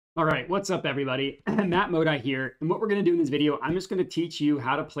All right, what's up, everybody? Matt Modi here. And what we're going to do in this video, I'm just going to teach you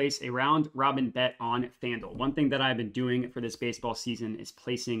how to place a round robin bet on FanDuel. One thing that I've been doing for this baseball season is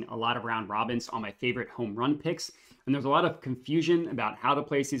placing a lot of round robins on my favorite home run picks. And there's a lot of confusion about how to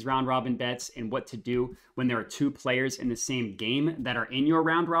place these round robin bets and what to do when there are two players in the same game that are in your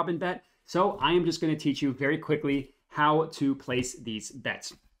round robin bet. So I am just going to teach you very quickly how to place these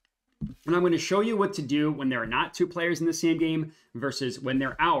bets. And I'm going to show you what to do when there are not two players in the same game versus when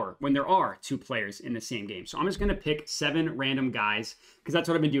there are two players in the same game. So I'm just going to pick 7 random guys because that's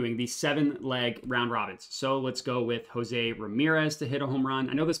what I've been doing, these 7-leg round robins. So let's go with Jose Ramirez to hit a home run.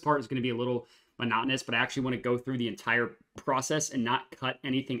 I know this part is going to be a little monotonous, but I actually want to go through the entire process and not cut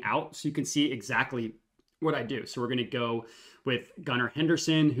anything out so you can see exactly what I do. So we're going to go with Gunnar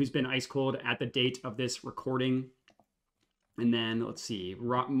Henderson, who's been ice cold at the date of this recording. And then let's see,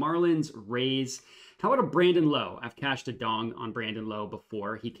 Marlins, Rays. How about a Brandon Lowe? I've cashed a dong on Brandon Lowe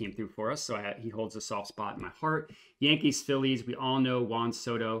before he came through for us, so he holds a soft spot in my heart. Yankees, Phillies. We all know Juan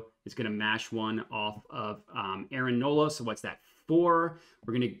Soto is going to mash one off of Aaron Nola. So what's that? 4.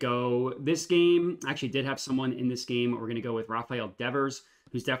 We're going to go this game. I actually did have someone in this game. We're going to go with Rafael Devers,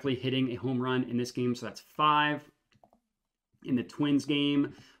 who's definitely hitting a home run in this game. So that's 5. In the Twins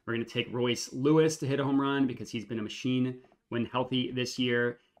game, we're going to take Royce Lewis to hit a home run because he's been a machine when healthy this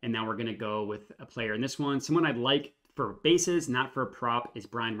year. And now we're going to go with a player in this one. Someone I'd like for bases, not for a prop, is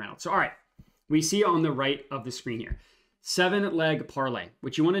Brian Reynolds. So, all right, we see on the right of the screen here, 7-leg parlay.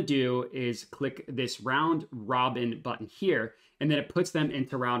 What you want to do is click this round robin button here, and then it puts them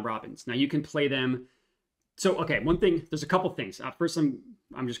into round robins. Now you can play them. So, okay, one thing, there's a couple things. First,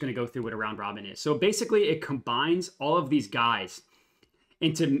 I'm just going to go through what a round robin is. So basically it combines all of these guys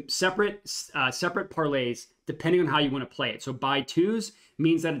into separate parlays depending on how you want to play it. So by twos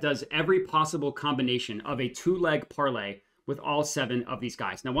means that it does every possible combination of a 2-leg parlay with all 7 of these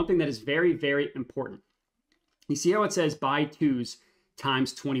guys. Now, one thing that is very, very important. You see how it says by twos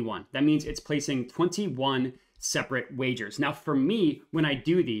times 21. That means it's placing 21 separate wagers. Now, for me, when I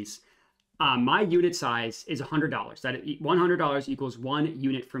do these, my unit size is $100. That $100 equals 1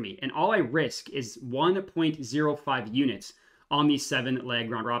 unit for me. And all I risk is 1.05 units on these 7-leg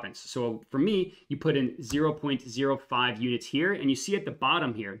round robins. So for me, you put in 0.05 units here, and you see at the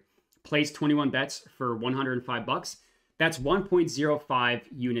bottom here, place 21 bets for $105. That's 1.05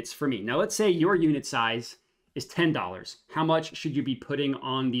 units for me. Now let's say your unit size is $10. How much should you be putting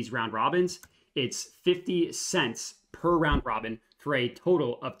on these round robins? It's 50 cents per round robin for a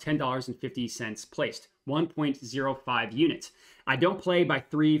total of $10.50 placed, 1.05 units. I don't play by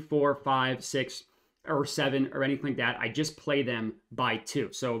 3, 4, 5, 6, or 7 or anything like that. I just play them by 2.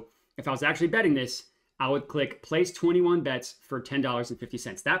 So if I was actually betting this, I would click place 21 bets for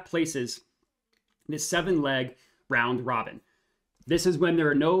 $10.50. That places this 7-leg round robin. This is when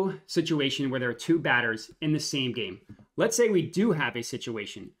there are no situation where there are 2 batters in the same game. Let's say we do have a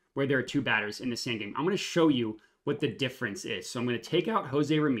situation where there are 2 batters in the same game. I'm going to show you what the difference is. So I'm going to take out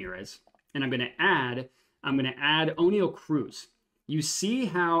Jose Ramirez and I'm going to add O'Neal Cruz. You see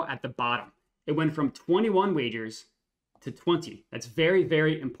how at the bottom it went from 21 wagers to 20. That's very,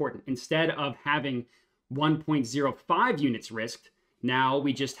 very important. Instead of having 1.05 units risked, now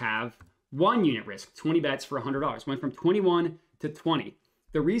we just have 1 unit risk, 20 bets for $100. Went from 21 to 20.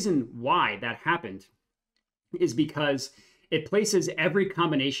 The reason why that happened is because it places every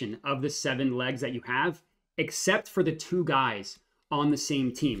combination of the 7 legs that you have, except for the 2 guys on the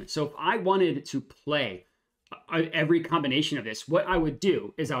same team. So if I wanted to play every combination of this, what I would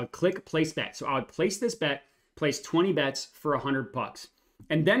do is I would click place bet. So I would place this bet, place 20 bets for $100.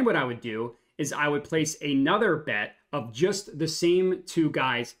 And then what I would do is I would place another bet of just the same 2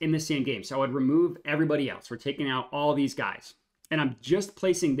 guys in the same game. So I would remove everybody else. We're taking out all these guys. And I'm just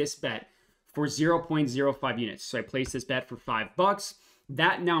placing this bet for 0.05 units. So I place this bet for $5.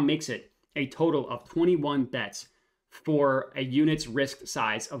 That now makes it a total of 21 bets for a unit's risk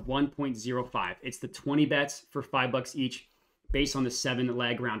size of 1.05. It's the 20 bets for $5 each based on the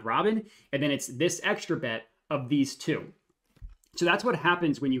 7-leg round robin. And then it's this extra bet of these 2. So that's what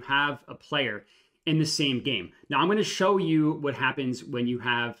happens when you have a player in the same game. Now I'm going to show you what happens when you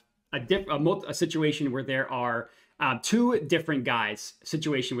have a situation where there are 2 different guys,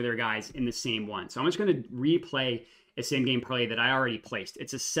 situation where there are guys in the same one. So I'm just going to replay a same game parlay that I already placed.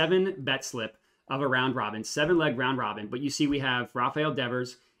 It's a 7-bet slip of a round robin, 7-leg round robin. But you see we have Rafael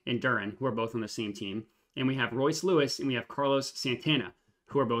Devers and Duran, who are both on the same team. And we have Royce Lewis and we have Carlos Santana,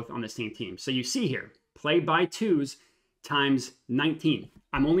 who are both on the same team. So you see here, play by twos times 19.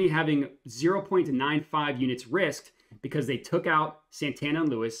 I'm only having 0.95 units risked because they took out Santana and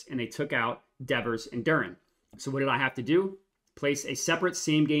Lewis and they took out Devers and Duran. So what did I have to do? place a separate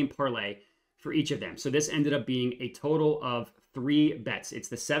same game parlay for each of them. So this ended up being a total of 3 bets. It's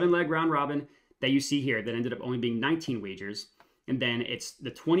the 7-leg round robin that you see here that ended up only being 19 wagers. And then it's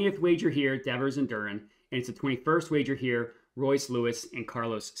the 20th wager here, Devers and Duran. And it's the 21st wager here, Royce Lewis and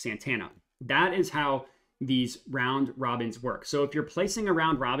Carlos Santana. That is how these round robins work. So if you're placing a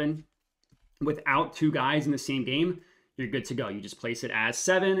round robin without 2 guys in the same game, you're good to go. You just place it as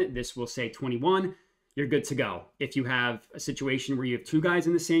 7. This will say 21. You're good to go. If you have a situation where you have 2 guys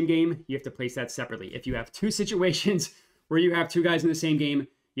in the same game, you have to place that separately. If you have 2 situations where you have 2 guys in the same game,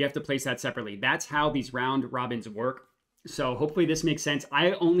 you have to place that separately. That's how these round robins work. So hopefully this makes sense.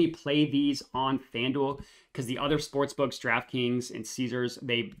 I only play these on FanDuel because the other sportsbooks, DraftKings and Caesars,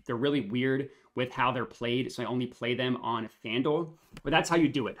 they're really weird with how they're played. So I only play them on FanDuel. But that's how you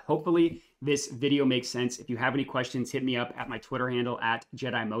do it. Hopefully this video makes sense. If you have any questions, hit me up at my Twitter handle at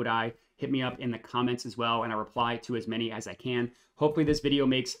JediModi. Hit me up in the comments as well, and I reply to as many as I can. Hopefully this video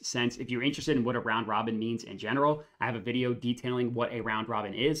makes sense. If you're interested in what a round robin means in general, I have a video detailing what a round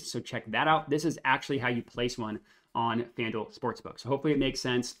robin is. So check that out. This is actually how you place one on FanDuel Sportsbook. So hopefully it makes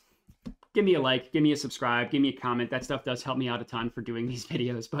sense. Give me a like, give me a subscribe, give me a comment. That stuff does help me out a ton for doing these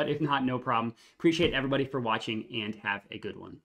videos. But if not, no problem. Appreciate everybody for watching and have a good one.